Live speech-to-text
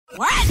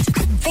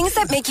Things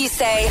that make you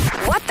say,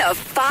 what the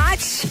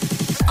fotch?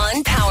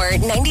 On Power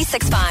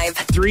 96.5.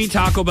 3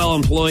 Taco Bell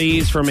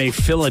employees from a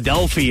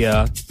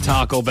Philadelphia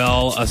Taco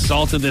Bell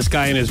assaulted this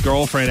guy and his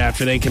girlfriend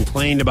after they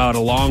complained about a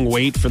long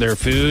wait for their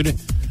food.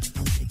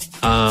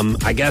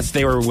 I guess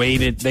they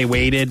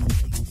waited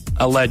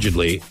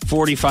allegedly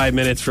 45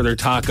 minutes for their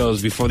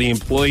tacos before the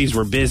employees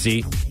were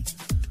busy.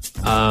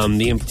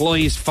 The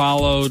employees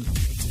followed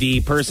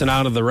the person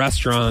out of the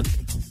restaurant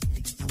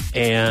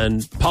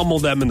and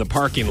pummeled them in the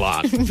parking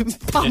lot.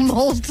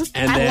 Pummeled.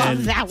 And I then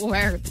love that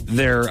word.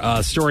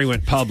 Their story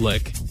went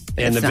public.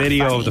 And It's the not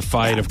video funny. of the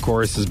fight, of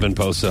course, has been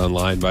posted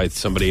online by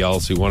somebody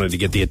else who wanted to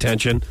get the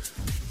attention.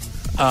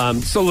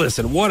 So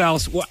listen, what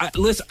else?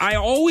 Listen, I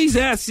always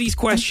ask these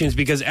questions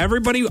because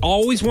everybody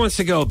always wants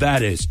to go,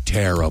 that is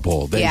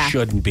terrible. They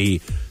shouldn't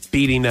be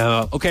beating them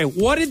up. Okay,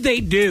 what did they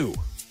do?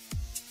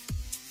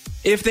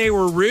 If they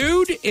were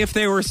rude, if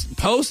they were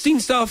posting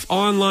stuff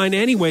online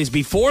anyways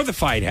before the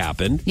fight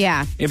happened,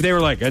 if they were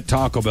like at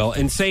Taco Bell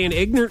and saying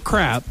ignorant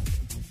crap,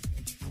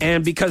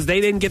 and because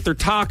they didn't get their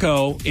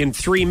taco in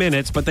 3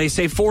 minutes, but they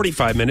say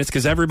 45 minutes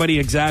because everybody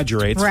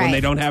exaggerates when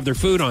they don't have their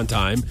food on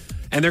time,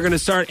 and they're going to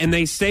start, and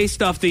they say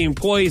stuff to the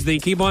employees, they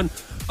keep on.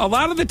 A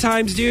lot of the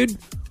times, dude,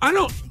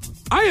 I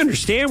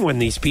understand when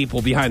these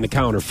people behind the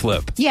counter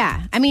flip.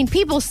 Yeah, I mean,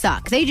 people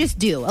suck. They just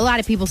do. A lot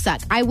of people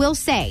suck. I will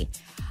say,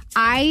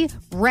 I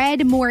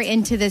read more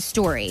into this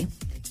story,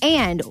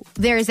 and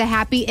there's a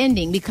happy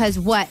ending because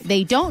what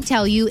they don't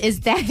tell you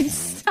is that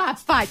stop,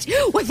 Fudge.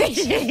 What they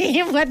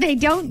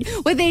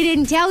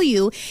didn't tell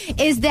you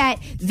is that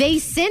they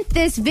sent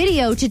this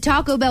video to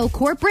Taco Bell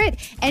corporate,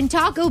 and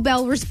Taco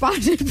Bell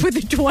responded with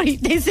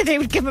They said they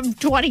would give them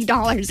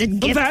 $20 in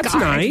gift cards. That's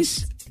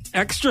nice.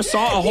 Extra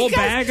salt, a whole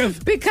bag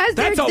of... Because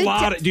that's a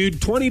lot,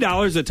 dude.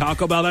 $20 at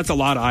Taco Bell, that's a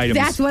lot of items.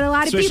 That's what a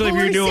lot of people Especially if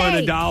you're are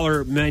doing saying.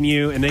 $1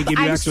 menu and they give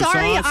you extra sauce.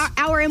 I'm sorry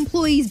our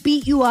employees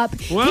beat you up.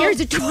 Well,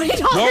 here's a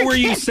 $20 what were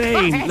you gift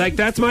saying? card. Like,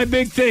 that's my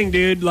big thing,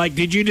 dude. Like,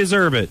 did you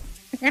deserve it?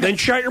 Then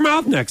shut your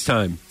mouth next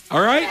time.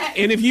 All right?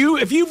 And if you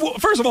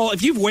first of all,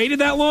 if you've waited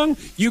that long,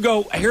 you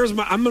go,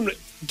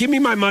 give me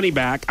my money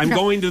back. I'm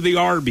going to the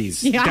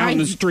Arby's down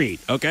the street,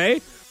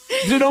 okay?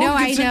 So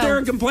don't sit there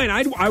and complain.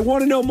 I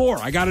want to know more.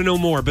 I got to know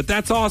more. But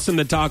that's awesome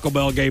that Taco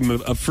Bell gave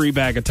him a free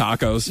bag of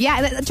tacos.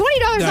 Yeah,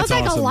 $20, that's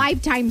like awesome. A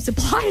lifetime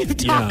supply of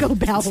Taco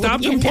Bell.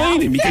 Stop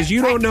complaining because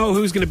you don't know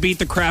who's going to beat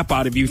the crap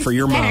out of you for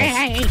your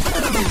mouth. What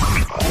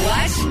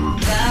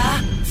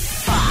the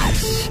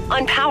fudge?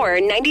 On Power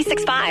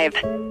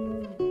 96.5.